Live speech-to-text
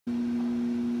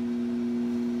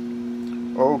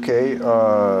Okay,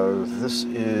 this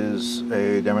is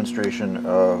a demonstration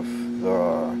of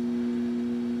the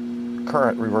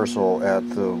current reversal at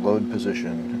the load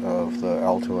position of the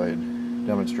Altoid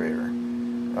demonstrator.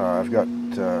 I've got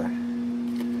no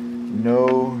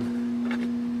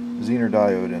Zener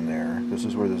diode in there. This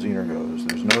is where the Zener goes.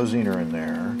 There's no Zener in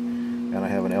there. And I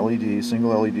have an LED,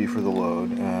 single LED for the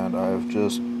load, and I've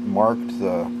just marked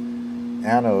the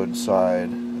anode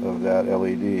side of that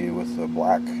LED with the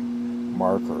black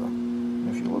marker.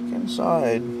 If you look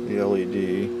inside the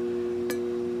LED,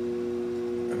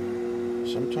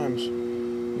 sometimes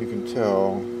you can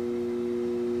tell,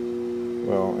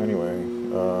 well, anyway,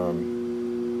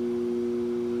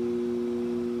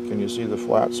 can you see the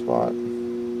flat spot?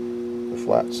 The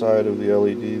flat side of the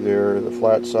LED there, the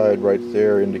flat side right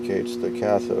there indicates the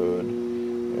cathode,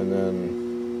 and then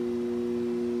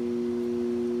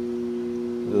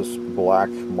this black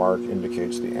mark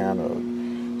indicates the anode.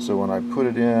 So when I put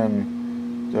it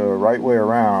in the right way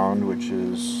around, which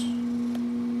is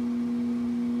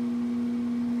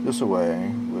this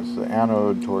way, with the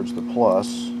anode towards the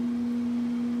plus,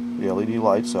 the LED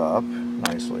lights up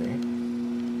nicely.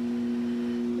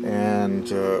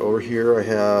 And over here I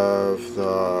have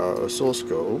the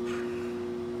oscilloscope,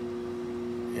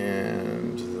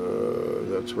 and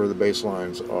that's where the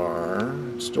baselines are.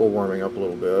 It's still warming up a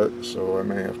little bit, so I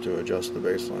may have to adjust the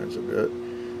baselines a bit.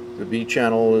 The B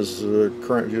channel is the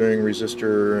current viewing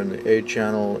resistor, and the A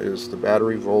channel is the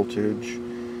battery voltage.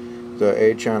 The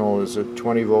A channel is at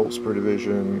 20 volts per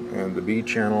division, and the B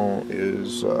channel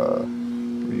is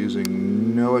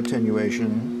using no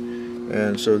attenuation.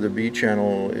 And so the B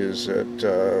channel is at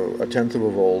 1/10 of a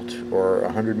volt, or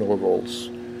 100 millivolts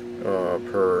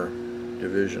per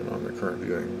division on the current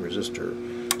viewing resistor.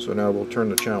 So now we'll turn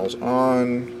the channels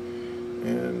on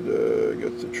and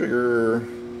get the trigger.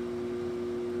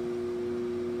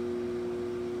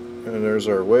 And there's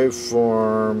our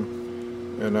waveform,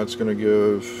 and that's going to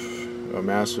give a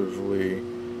massively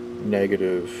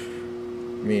negative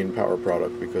mean power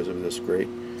product because of this great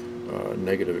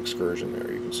negative excursion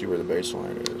there. You can see where the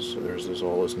baseline is. So there's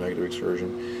all this negative excursion.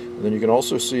 And then you can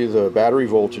also see the battery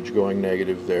voltage going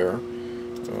negative there.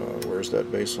 Where's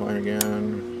that baseline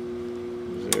again?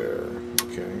 There.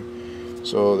 Okay.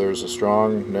 So there's a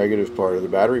strong negative part of the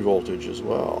battery voltage as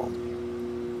well.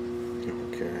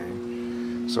 Okay.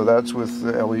 So that's with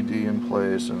the LED in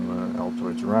place and the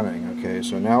Altoids running. Okay.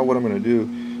 So now what I'm going to do,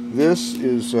 this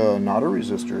is not a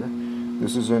resistor.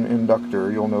 This is an inductor.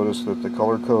 You'll notice that the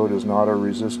color code is not a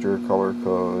resistor color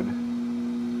code.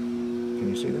 Can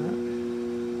you see that?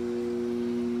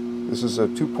 This is a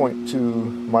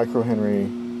 2.2 microHenry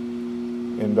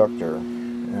inductor.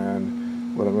 And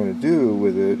what I'm going to do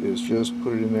with it is just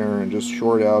put it in there and just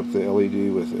short out the LED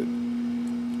with it.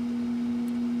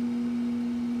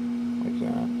 Like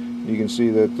that. You can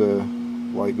see that the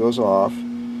light goes off,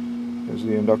 as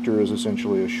the inductor is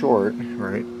essentially a short,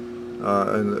 right?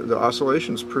 And the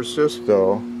oscillations persist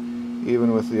though,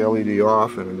 even with the LED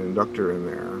off and an inductor in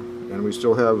there. And we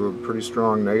still have a pretty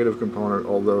strong negative component,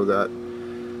 although that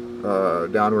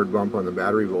downward bump on the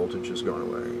battery voltage has gone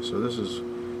away. So this is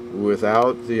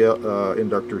without the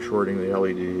inductor shorting the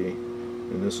LED,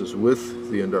 and this is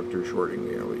with the inductor shorting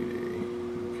the LED.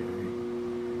 Okay.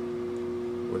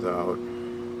 Without,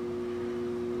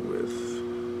 with.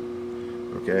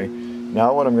 Okay.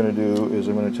 Now what I'm going to do is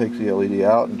I'm going to take the LED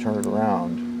out and turn it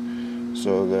around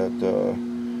so that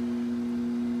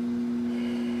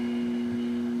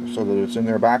it's in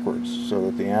there backwards, so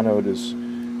that the anode is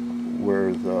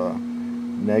where the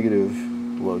negative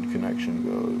load connection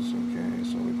goes. Okay,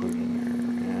 so we put it in there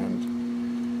and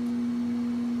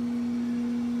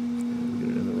get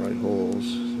it in the right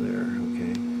holes there.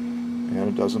 Okay, and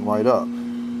it doesn't light up.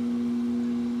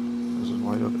 Does it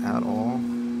light up at all?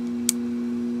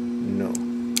 No,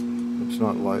 it's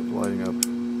not lighting up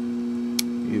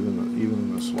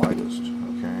even the slightest.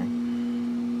 Okay,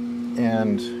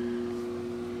 and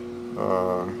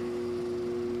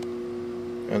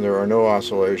there are no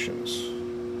oscillations.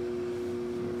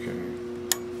 Okay,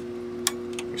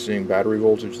 you're seeing battery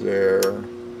voltage there,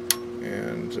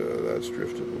 and that's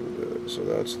drifted a little bit. So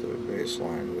that's the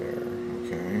baseline there.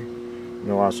 Okay,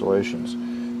 no oscillations.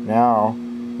 Now,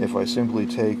 if I simply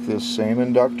take this same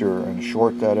inductor and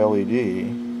short that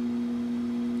LED,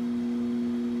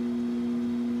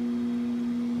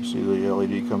 you see the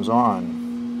LED comes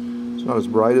on. It's not as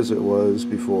bright as it was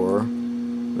before,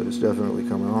 but it's definitely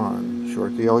coming on.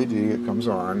 Short the LED, it comes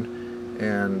on,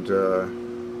 and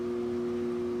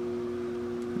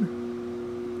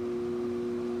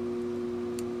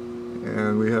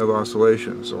we have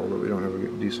oscillations, although we don't have a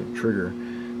decent trigger.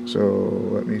 So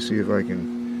let me see if I can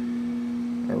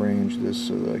arrange this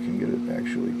so that I can get it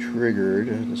actually triggered.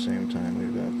 At the same time,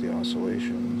 we've got the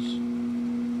oscillations.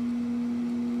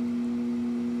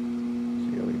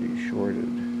 The LED shorted.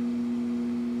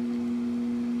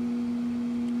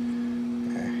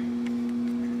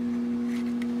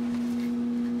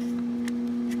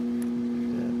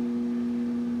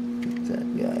 Get that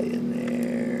guy in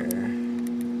there.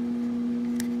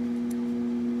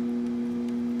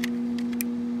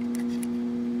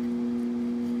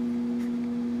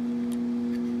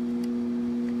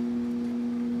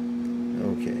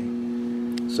 Okay,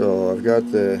 so I've got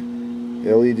the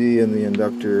LED and the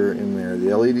inductor in there.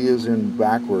 The LED is in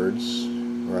backwards,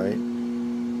 right?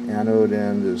 Anode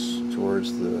end is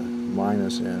towards the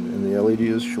minus end, and the LED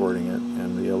is shorting it,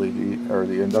 and the LED, or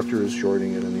the inductor is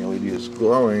shorting it, and the LED is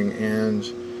glowing,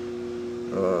 and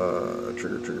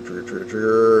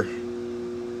trigger.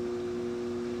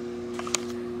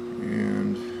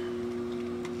 And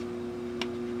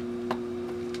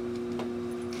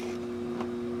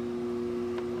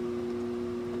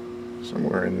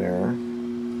somewhere in there,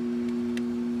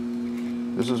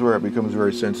 this is where it becomes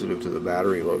very sensitive to the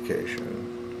battery location.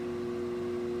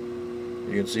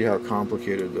 You can see how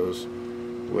complicated those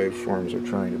waveforms are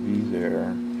trying to be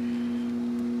there.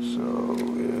 So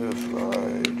if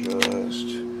I just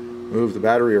move the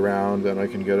battery around, then I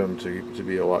can get them to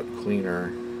be a lot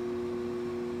cleaner.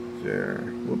 There.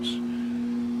 Whoops.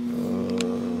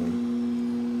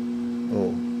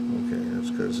 Oh, okay,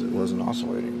 that's because it wasn't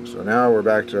oscillating. So now we're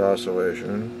back to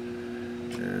oscillation.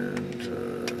 And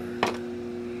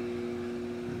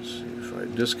let's see, if I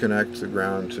disconnect the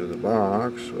ground to the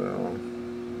box, well,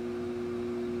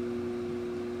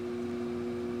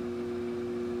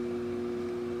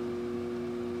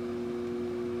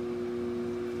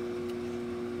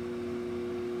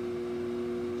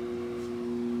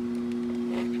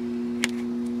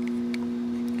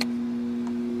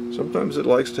 sometimes it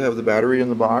likes to have the battery in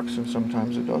the box, and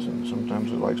sometimes it doesn't.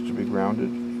 Sometimes it likes to be grounded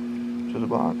to the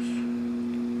box.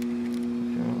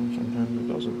 And sometimes it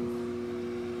doesn't.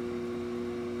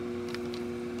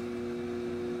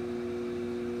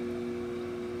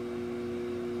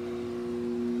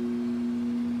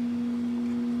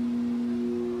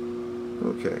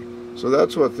 Okay, so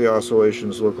that's what the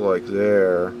oscillations look like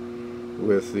there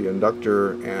with the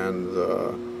inductor and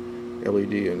the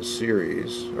LED in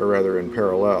series, or rather in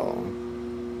parallel.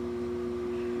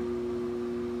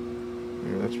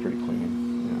 Yeah, that's pretty clean.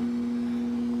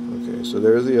 Yeah. Okay, so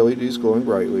there's the LEDs glowing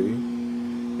brightly.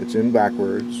 It's in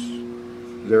backwards.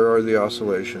 There are the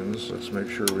oscillations. Let's make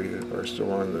sure we are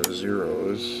still on the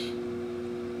zeros.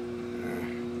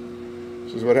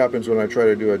 This is what happens when I try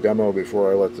to do a demo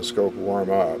before I let the scope warm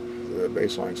up. The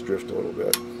baselines drift a little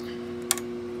bit.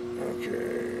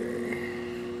 Okay.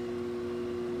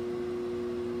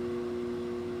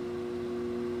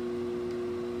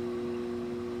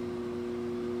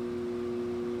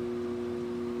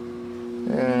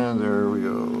 And there we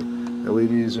go.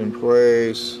 LEDs in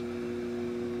place.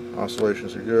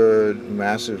 Oscillations are good.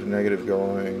 Massive negative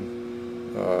going.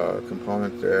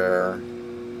 Component there.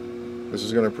 This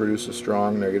is going to produce a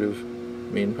strong negative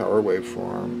mean power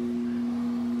waveform.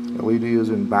 LED is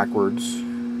in backwards.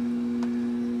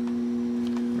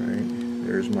 Right.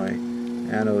 There's my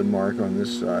anode mark on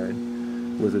this side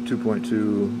with a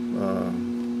 2.2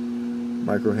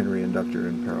 microHenry inductor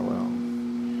in parallel.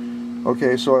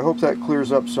 Okay, so I hope that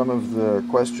clears up some of the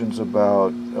questions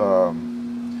about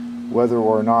whether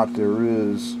or not there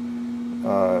is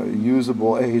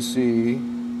usable AC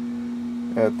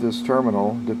at this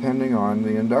terminal, depending on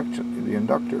the inductor.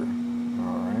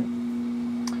 All right.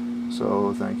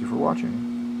 So thank you for watching.